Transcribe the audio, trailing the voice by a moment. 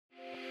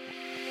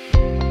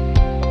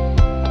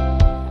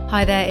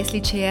Hi there, it's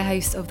Lucia,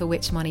 host of the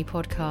Which Money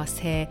podcast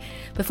here.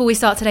 Before we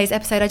start today's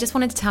episode, I just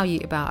wanted to tell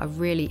you about a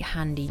really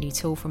handy new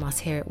tool from us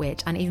here at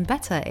Which, and even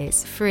better,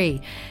 it's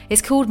free.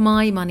 It's called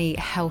My Money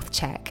Health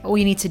Check. All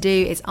you need to do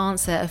is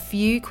answer a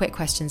few quick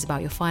questions about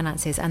your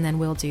finances, and then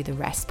we'll do the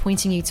rest,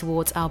 pointing you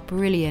towards our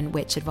brilliant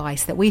Which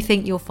advice that we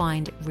think you'll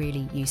find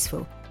really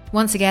useful.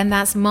 Once again,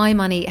 that's My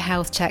Money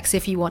Health Checks.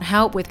 If you want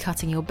help with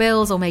cutting your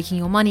bills or making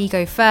your money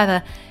go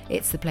further,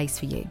 it's the place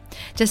for you.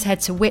 Just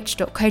head to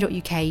which.co.uk/My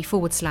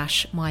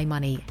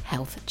Money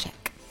Health Check.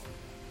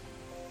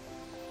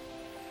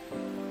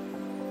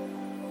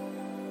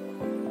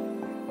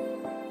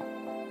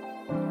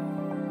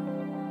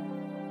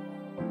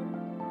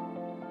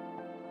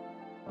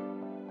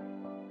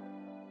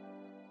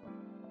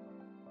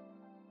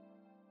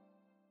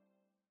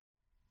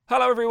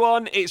 Hello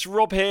everyone, it's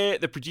Rob here,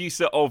 the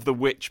producer of the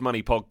Which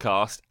Money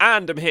podcast,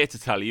 and I'm here to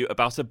tell you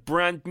about a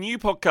brand new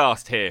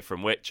podcast here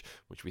from Which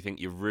we think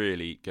you're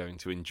really going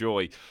to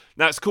enjoy.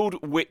 Now, it's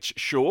called Which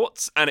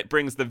Shorts, and it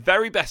brings the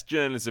very best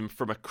journalism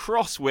from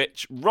across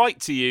Which right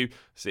to you,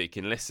 so you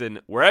can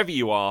listen wherever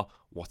you are,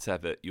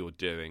 whatever you're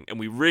doing. And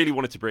we really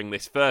wanted to bring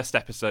this first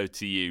episode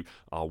to you,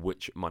 our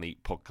Which Money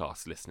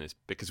podcast listeners,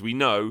 because we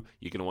know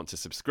you're going to want to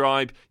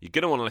subscribe, you're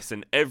going to want to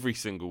listen every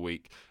single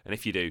week, and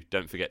if you do,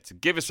 don't forget to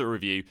give us a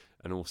review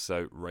and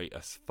also rate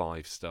us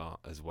 5-star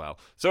as well.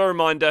 So a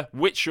reminder,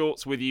 Which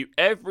Shorts with you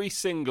every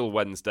single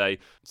Wednesday,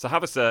 so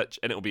have a search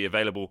and it'll be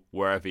available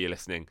wherever you're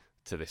listening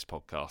to this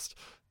podcast.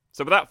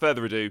 So without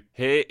further ado,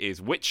 here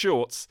is Which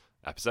Shorts,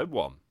 episode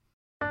 1.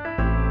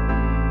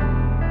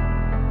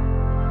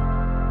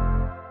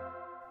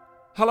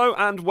 Hello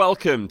and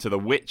welcome to the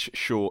Which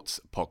Shorts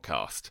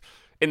podcast.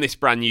 In this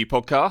brand new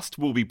podcast,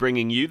 we'll be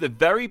bringing you the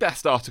very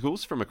best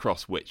articles from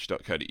across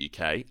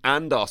which.co.uk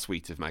and our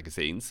suite of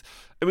magazines.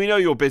 And we know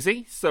you're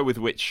busy, so with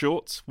Which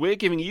Shorts, we're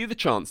giving you the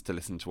chance to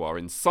listen to our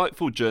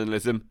insightful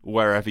journalism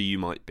wherever you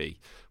might be,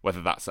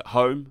 whether that's at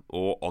home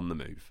or on the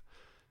move.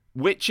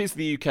 Which is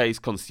the UK's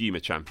consumer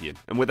champion,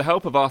 and with the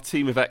help of our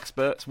team of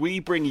experts, we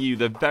bring you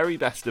the very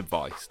best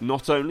advice,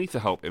 not only to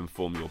help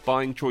inform your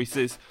buying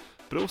choices,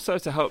 but also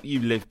to help you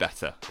live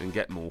better and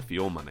get more for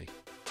your money.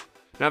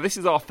 Now, this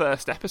is our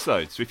first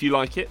episode, so if you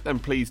like it, then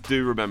please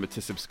do remember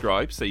to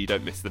subscribe so you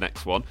don't miss the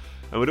next one.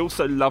 And we'd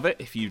also love it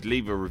if you'd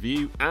leave a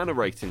review and a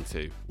rating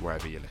too,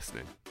 wherever you're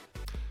listening.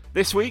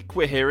 This week,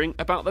 we're hearing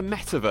about the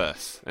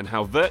Metaverse and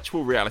how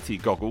virtual reality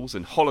goggles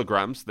and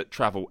holograms that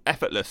travel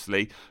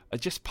effortlessly are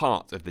just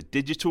part of the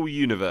digital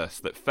universe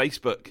that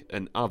Facebook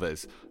and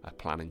others are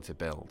planning to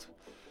build.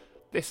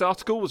 This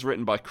article was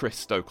written by Chris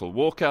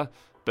Stokel-Walker,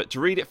 but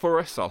to read it for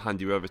us, I'll hand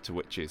you over to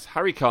Which's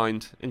Harry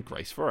Kind and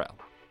Grace Forel.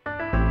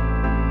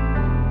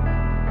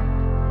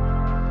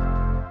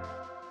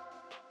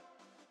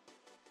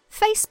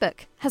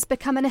 Facebook has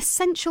become an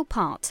essential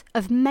part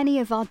of many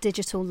of our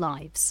digital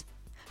lives.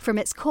 From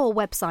its core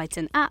website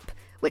and app,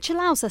 which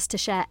allows us to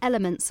share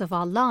elements of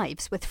our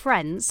lives with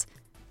friends,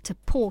 to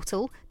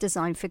Portal,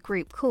 designed for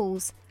group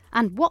calls,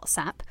 and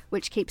WhatsApp,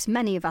 which keeps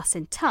many of us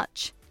in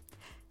touch,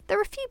 there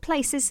are a few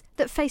places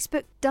that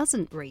Facebook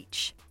doesn't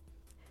reach.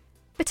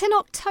 But in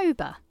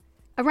October,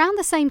 around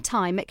the same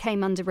time it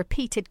came under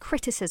repeated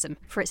criticism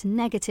for its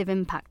negative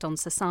impact on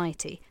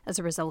society as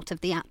a result of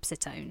the apps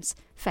it owns,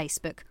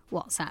 Facebook,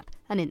 WhatsApp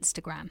and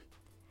Instagram,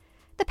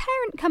 the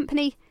parent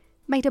company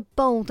made a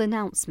bold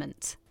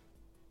announcement.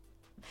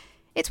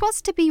 It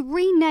was to be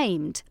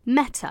renamed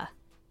Meta,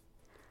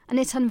 and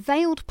it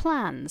unveiled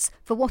plans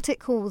for what it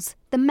calls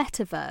the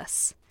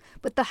Metaverse,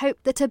 with the hope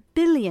that 1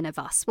 billion of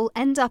us will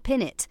end up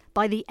in it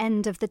by the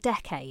end of the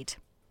decade.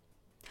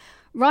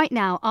 Right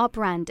now, our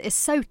brand is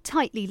so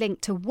tightly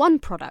linked to one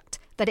product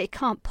that it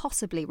can't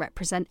possibly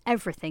represent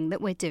everything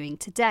that we're doing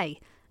today,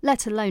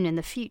 let alone in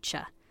the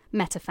future,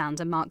 Meta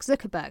founder Mark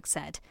Zuckerberg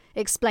said,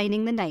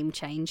 explaining the name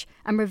change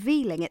and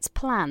revealing its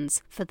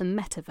plans for the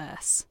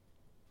Metaverse.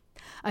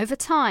 Over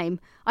time,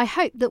 I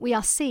hope that we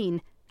are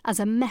seen as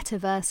a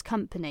Metaverse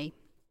company.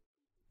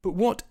 But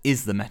what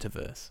is the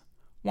Metaverse?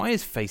 Why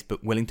is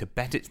Facebook willing to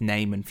bet its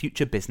name and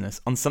future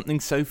business on something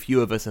so few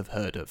of us have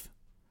heard of?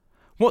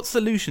 What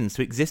solutions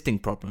to existing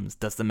problems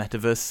does the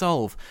Metaverse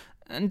solve,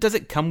 and does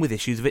it come with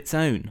issues of its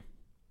own?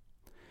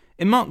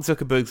 In Mark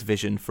Zuckerberg's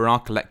vision for our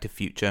collective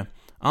future,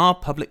 our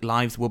public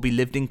lives will be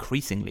lived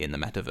increasingly in the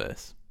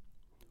Metaverse.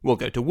 We'll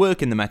go to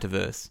work in the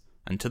Metaverse,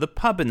 and to the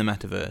pub in the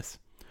Metaverse.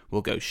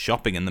 We'll go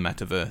shopping in the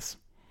Metaverse.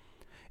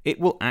 It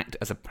will act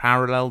as a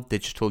parallel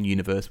digital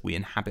universe we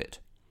inhabit,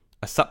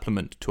 a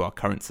supplement to our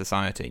current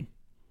society.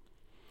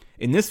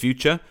 In this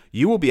future,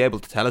 you will be able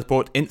to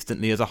teleport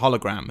instantly as a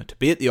hologram to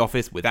be at the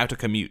office without a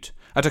commute,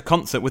 at a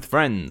concert with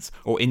friends,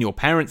 or in your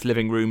parents'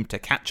 living room to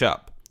catch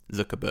up,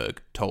 Zuckerberg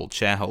told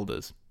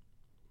shareholders.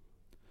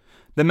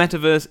 The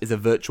Metaverse is a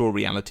virtual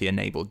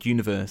reality-enabled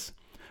universe,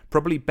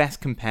 probably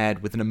best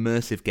compared with an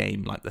immersive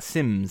game like The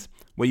Sims,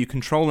 where you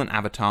control an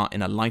avatar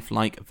in a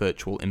lifelike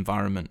virtual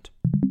environment.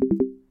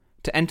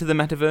 To enter the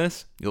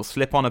Metaverse, you'll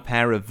slip on a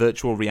pair of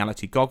virtual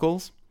reality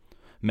goggles,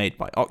 made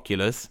by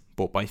Oculus,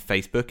 bought by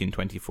Facebook in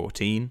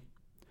 2014.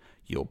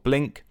 You'll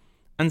blink,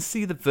 and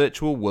see the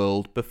virtual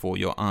world before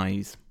your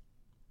eyes.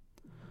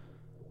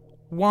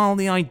 While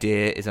the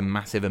idea is a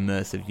massive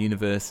immersive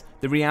universe,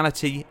 the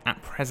reality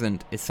at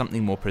present is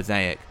something more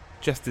prosaic,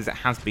 just as it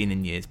has been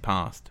in years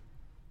past.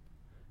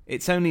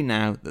 It's only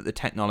now that the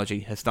technology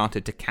has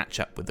started to catch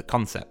up with the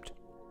concept.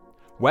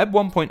 Web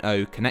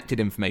 1.0 connected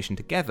information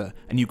together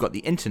and you got the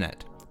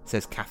internet,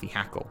 says Kathy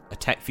Hackle, a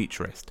tech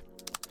futurist.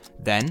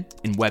 Then,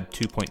 in Web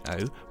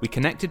 2.0, we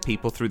connected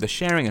people through the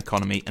sharing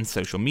economy and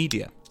social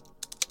media.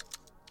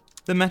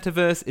 The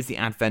metaverse is the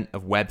advent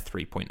of Web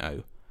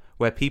 3.0,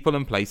 where people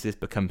and places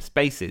become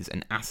spaces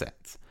and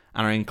assets,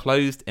 and are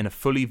enclosed in a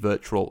fully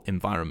virtual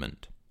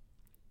environment.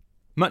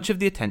 Much of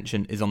the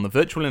attention is on the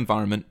virtual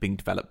environment being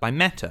developed by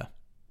Meta.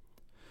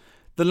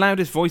 The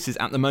loudest voices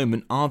at the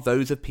moment are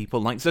those of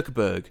people like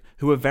Zuckerberg,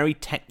 who are very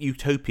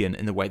tech-utopian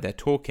in the way they're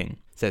talking,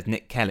 says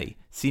Nick Kelly,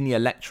 senior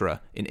lecturer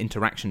in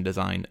interaction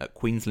design at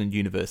Queensland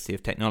University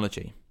of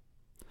Technology.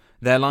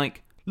 They're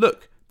like,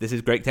 look, this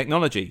is great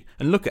technology,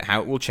 and look at how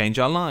it will change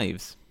our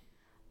lives.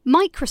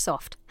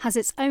 Microsoft has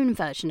its own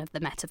version of the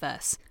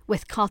metaverse,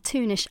 with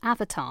cartoonish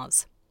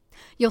avatars.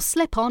 You'll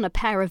slip on a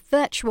pair of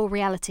virtual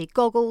reality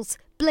goggles,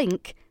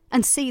 blink,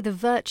 and see the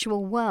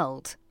virtual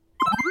world.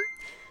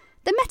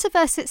 The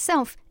metaverse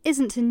itself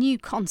isn't a new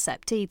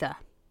concept either.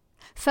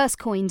 First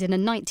coined in a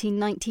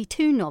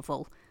 1992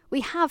 novel,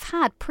 we have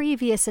had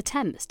previous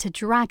attempts to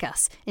drag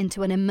us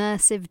into an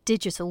immersive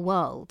digital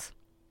world.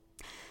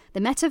 The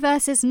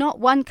metaverse is not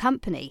one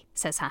company,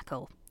 says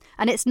Hackle,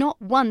 and it's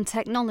not one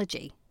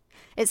technology.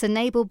 It's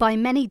enabled by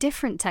many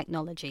different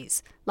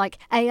technologies, like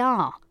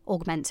AR,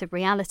 augmented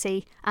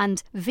reality,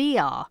 and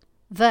VR,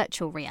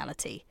 virtual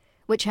reality,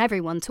 which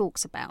everyone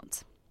talks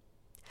about.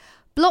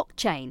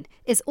 Blockchain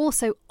is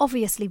also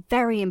obviously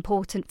very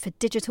important for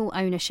digital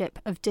ownership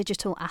of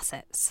digital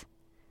assets.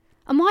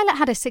 And while it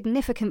had a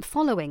significant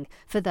following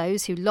for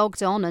those who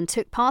logged on and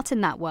took part in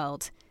that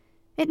world,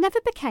 it never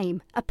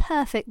became a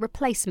perfect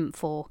replacement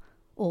for,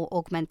 or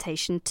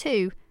augmentation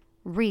to,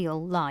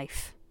 real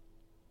life.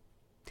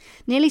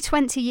 Nearly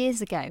 20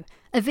 years ago,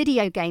 a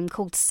video game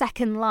called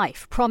Second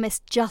Life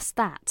promised just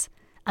that,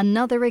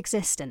 another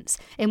existence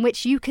in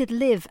which you could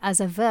live as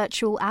a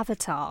virtual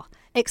avatar,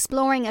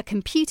 exploring a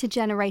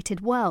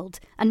computer-generated world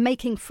and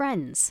making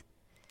friends.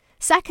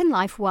 Second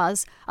Life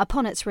was,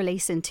 upon its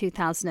release in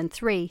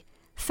 2003,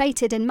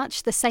 fated in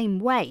much the same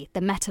way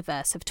the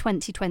metaverse of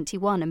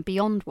 2021 and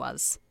beyond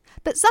was.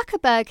 But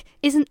Zuckerberg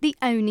isn't the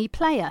only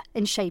player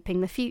in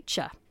shaping the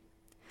future.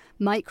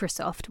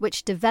 Microsoft,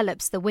 which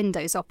develops the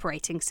Windows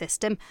operating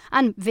system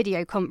and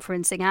video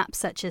conferencing apps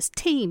such as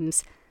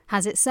Teams,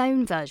 has its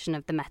own version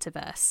of the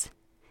metaverse.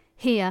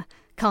 Here,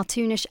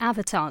 cartoonish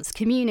avatars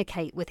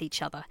communicate with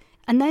each other,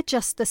 and they're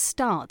just the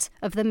start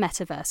of the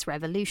metaverse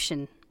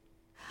revolution.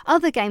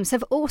 Other games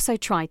have also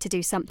tried to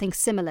do something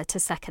similar to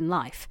Second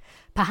Life.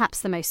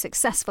 Perhaps the most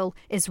successful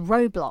is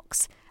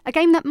Roblox, a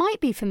game that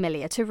might be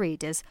familiar to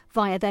readers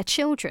via their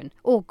children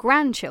or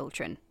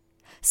grandchildren.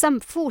 Some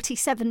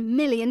 47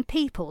 million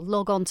people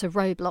log on to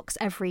Roblox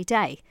every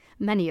day,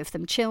 many of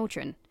them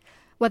children,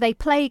 where they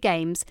play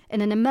games in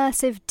an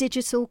immersive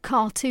digital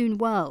cartoon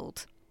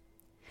world.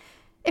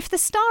 If the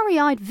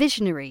starry-eyed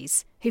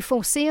visionaries who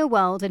foresee a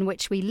world in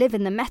which we live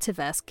in the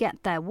metaverse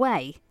get their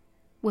way,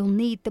 we'll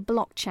need the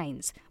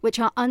blockchains, which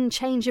are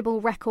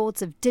unchangeable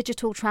records of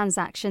digital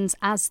transactions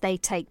as they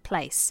take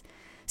place,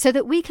 so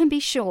that we can be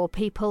sure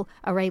people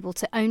are able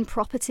to own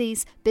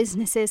properties,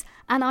 businesses,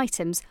 and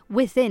items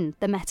within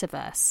the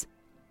metaverse.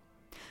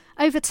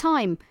 Over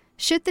time,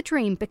 should the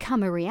dream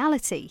become a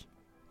reality,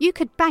 you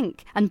could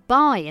bank and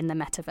buy in the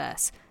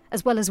metaverse,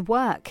 as well as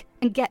work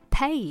and get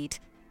paid.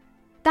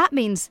 That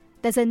means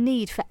there's a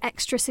need for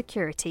extra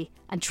security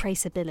and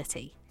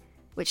traceability,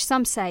 which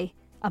some say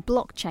a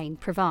blockchain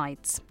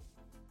provides.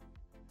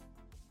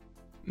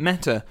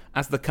 Meta,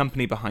 as the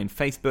company behind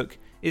Facebook,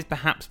 is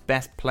perhaps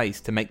best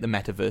placed to make the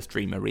metaverse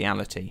dream a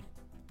reality.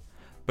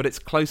 But its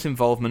close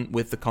involvement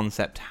with the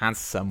concept has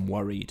some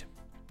worried.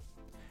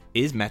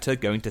 Is Meta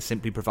going to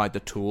simply provide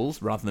the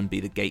tools rather than be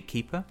the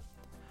gatekeeper?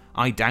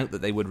 I doubt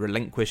that they would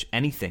relinquish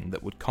anything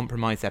that would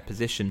compromise their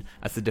position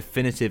as the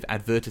definitive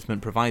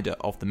advertisement provider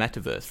of the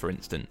metaverse, for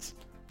instance,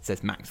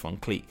 says Max von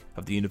Kleek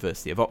of the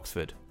University of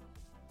Oxford.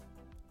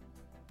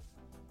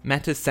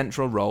 Meta's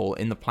central role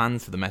in the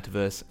plans for the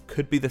metaverse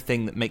could be the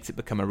thing that makes it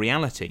become a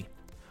reality,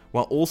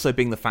 while also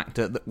being the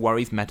factor that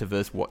worries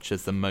metaverse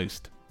watchers the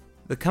most.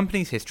 The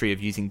company's history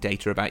of using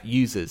data about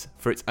users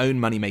for its own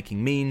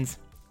money-making means,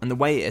 and the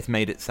way it has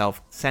made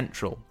itself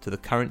central to the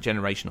current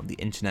generation of the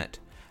internet,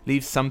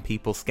 leaves some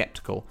people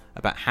sceptical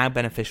about how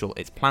beneficial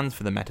its plans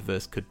for the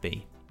metaverse could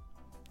be.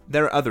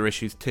 There are other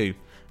issues too.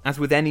 As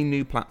with any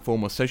new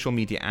platform or social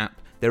media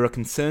app, there are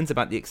concerns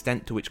about the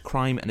extent to which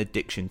crime and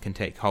addiction can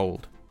take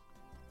hold.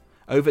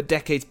 Over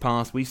decades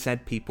past, we've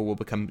said people will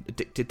become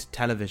addicted to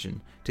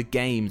television, to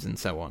games and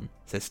so on,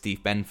 says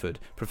Steve Benford,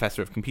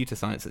 Professor of Computer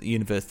Science at the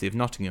University of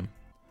Nottingham.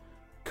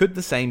 Could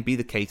the same be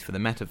the case for the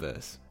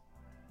metaverse?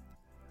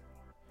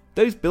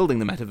 Those building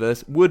the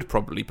metaverse would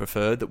probably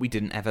prefer that we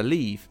didn't ever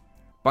leave.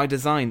 By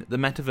design, the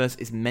metaverse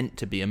is meant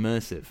to be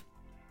immersive.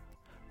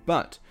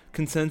 But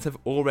concerns have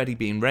already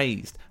been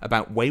raised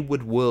about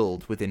wayward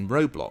worlds within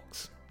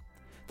Roblox.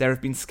 There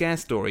have been scare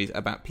stories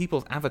about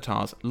people's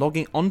avatars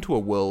logging onto a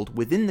world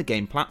within the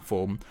game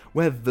platform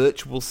where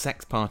virtual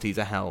sex parties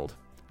are held.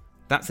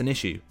 That's an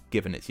issue,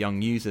 given its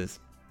young users.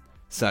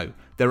 So,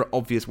 there are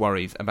obvious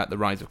worries about the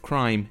rise of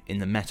crime in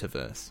the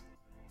metaverse.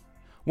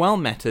 While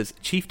Meta's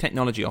chief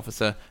technology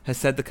officer has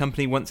said the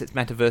company wants its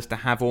metaverse to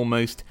have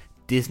almost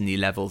Disney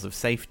levels of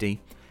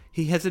safety,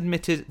 he has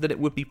admitted that it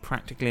would be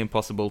practically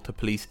impossible to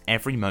police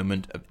every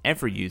moment of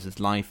every user's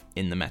life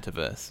in the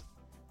metaverse.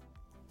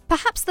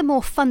 Perhaps the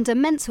more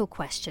fundamental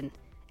question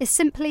is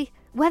simply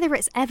whether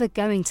it's ever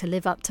going to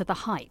live up to the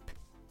hype.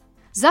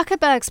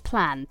 Zuckerberg's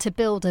plan to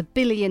build a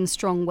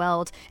billion-strong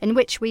world in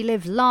which we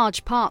live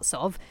large parts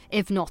of,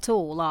 if not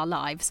all, our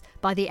lives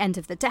by the end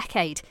of the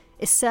decade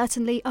is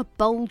certainly a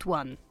bold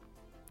one.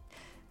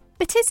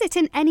 But is it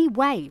in any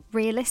way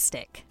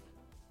realistic?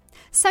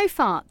 So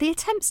far, the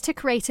attempts to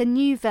create a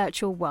new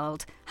virtual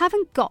world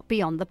haven't got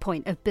beyond the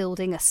point of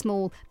building a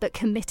small but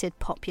committed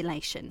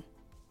population.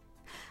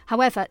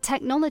 However,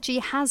 technology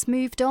has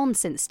moved on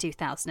since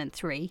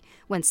 2003,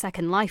 when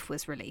Second Life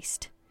was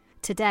released.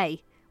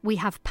 Today, we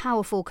have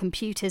powerful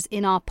computers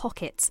in our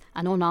pockets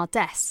and on our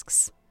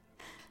desks.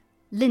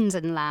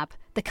 Linden Lab,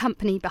 the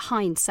company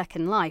behind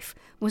Second Life,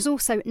 was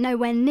also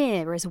nowhere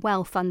near as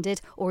well-funded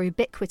or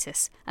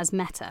ubiquitous as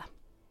Meta.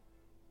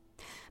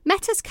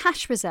 Meta's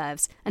cash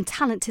reserves and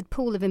talented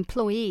pool of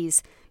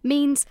employees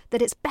means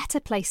that it's better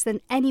placed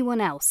than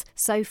anyone else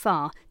so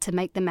far to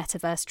make the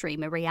metaverse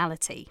dream a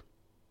reality.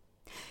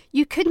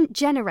 You couldn't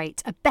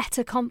generate a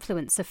better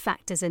confluence of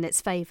factors in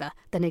its favour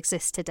than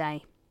exists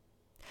today.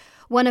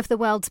 One of the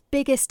world's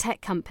biggest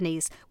tech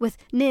companies, with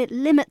near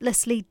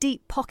limitlessly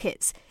deep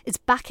pockets, is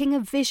backing a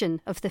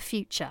vision of the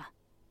future.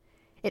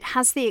 It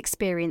has the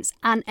experience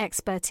and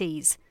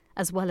expertise,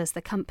 as well as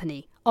the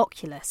company,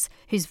 Oculus,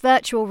 whose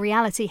virtual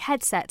reality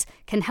headset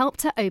can help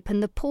to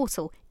open the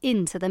portal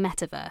into the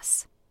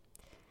metaverse.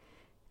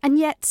 And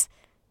yet,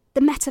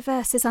 the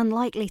metaverse is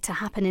unlikely to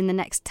happen in the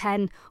next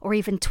 10 or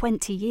even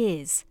 20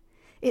 years.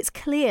 It's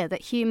clear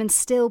that humans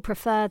still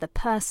prefer the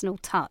personal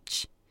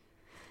touch.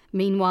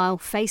 Meanwhile,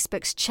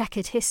 Facebook's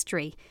checkered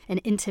history in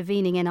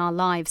intervening in our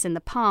lives in the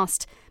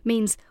past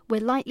means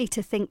we're likely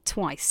to think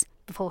twice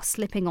before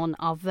slipping on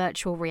our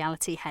virtual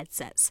reality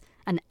headsets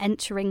and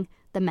entering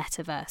the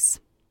metaverse.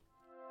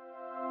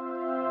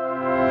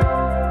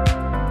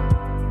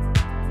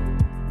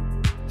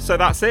 So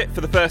that's it for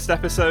the first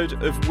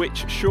episode of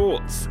Which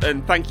Shorts,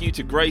 and thank you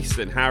to Grace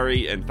and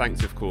Harry, and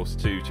thanks of course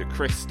to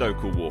Chris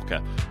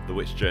Stoker-Walker, the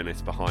Which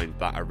journalist behind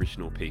that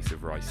original piece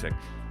of writing.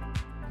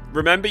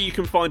 Remember, you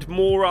can find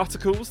more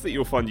articles that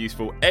you'll find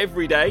useful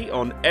every day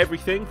on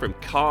everything from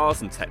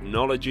cars and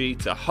technology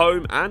to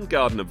home and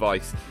garden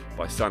advice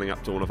by signing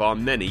up to one of our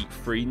many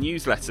free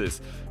newsletters.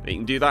 You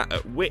can do that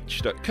at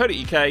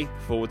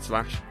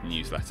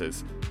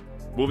which.co.uk/newsletters.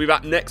 We'll be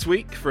back next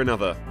week for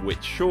another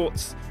Which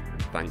Shorts.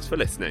 Thanks for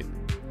listening.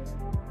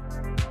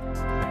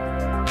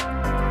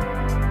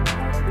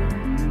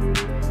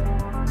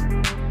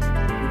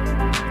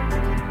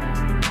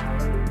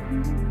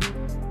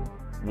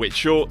 Which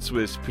Shorts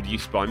was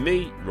produced by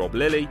me, Rob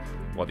Lilly,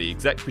 while the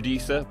exec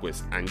producer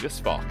was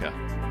Angus Farker.